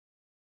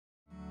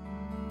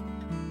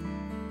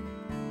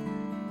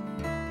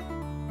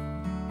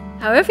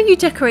However you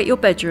decorate your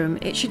bedroom,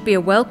 it should be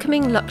a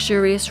welcoming,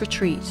 luxurious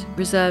retreat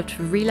reserved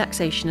for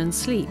relaxation and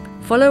sleep.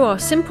 Follow our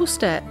simple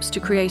steps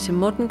to create a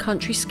modern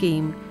country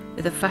scheme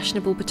with a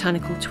fashionable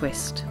botanical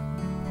twist.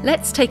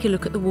 Let's take a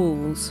look at the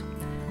walls.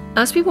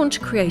 As we want to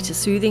create a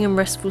soothing and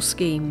restful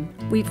scheme,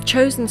 we've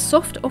chosen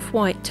soft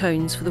off-white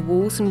tones for the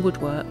walls and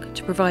woodwork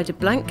to provide a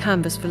blank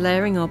canvas for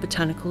layering our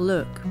botanical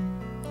look.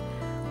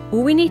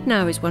 All we need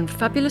now is one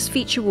fabulous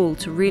feature wall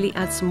to really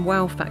add some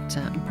wow factor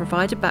and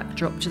provide a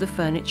backdrop to the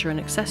furniture and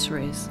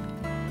accessories.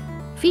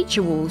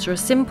 Feature walls are a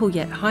simple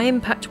yet high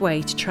impact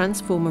way to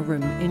transform a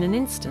room in an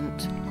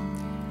instant.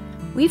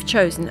 We've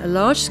chosen a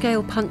large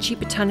scale punchy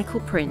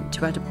botanical print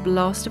to add a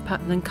blast of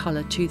pattern and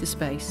colour to the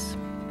space.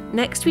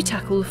 Next we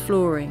tackle the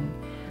flooring.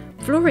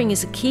 Flooring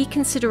is a key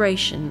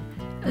consideration,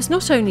 as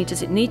not only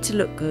does it need to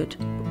look good,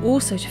 but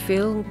also to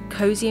feel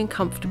cosy and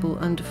comfortable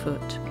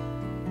underfoot.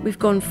 We've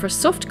gone for a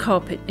soft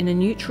carpet in a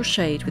neutral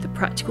shade with a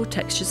practical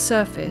textured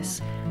surface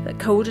that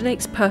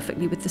coordinates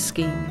perfectly with the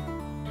scheme.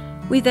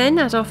 We then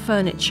add our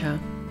furniture.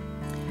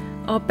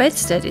 Our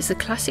bedstead is a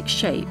classic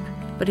shape,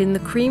 but in the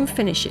cream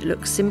finish it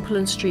looks simple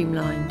and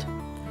streamlined.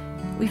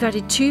 We've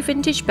added 2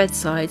 vintage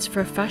bedsides for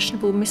a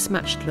fashionable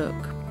mismatched look.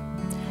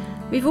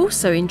 We've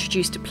also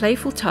introduced a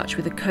playful touch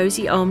with a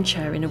cosy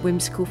armchair in a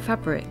whimsical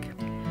fabric.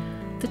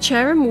 The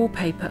chair and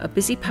wallpaper are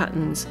busy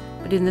patterns,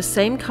 but in the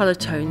same colour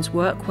tones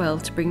work well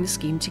to bring the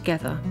scheme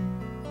together.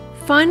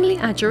 Finally,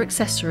 add your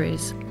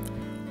accessories.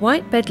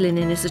 White bed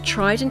linen is a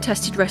tried and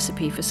tested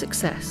recipe for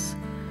success.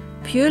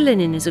 Pure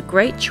linen is a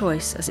great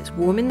choice as it's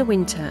warm in the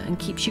winter and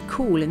keeps you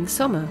cool in the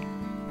summer.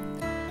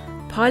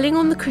 Piling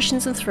on the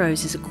cushions and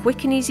throws is a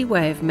quick and easy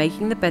way of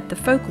making the bed the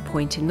focal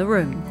point in the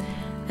room,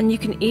 and you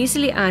can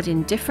easily add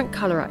in different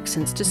colour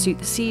accents to suit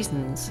the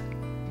seasons.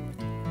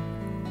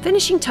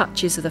 Finishing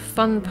touches are the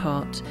fun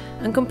part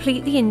and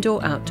complete the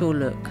indoor-outdoor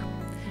look.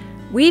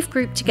 We've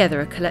grouped together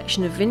a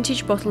collection of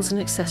vintage bottles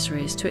and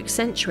accessories to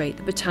accentuate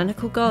the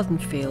botanical garden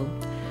feel.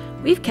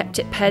 We've kept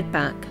it pared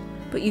back,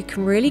 but you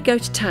can really go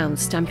to town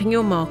stamping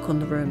your mark on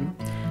the room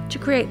to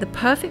create the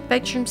perfect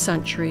bedroom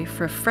sanctuary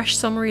for a fresh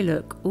summery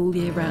look all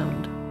year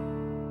round.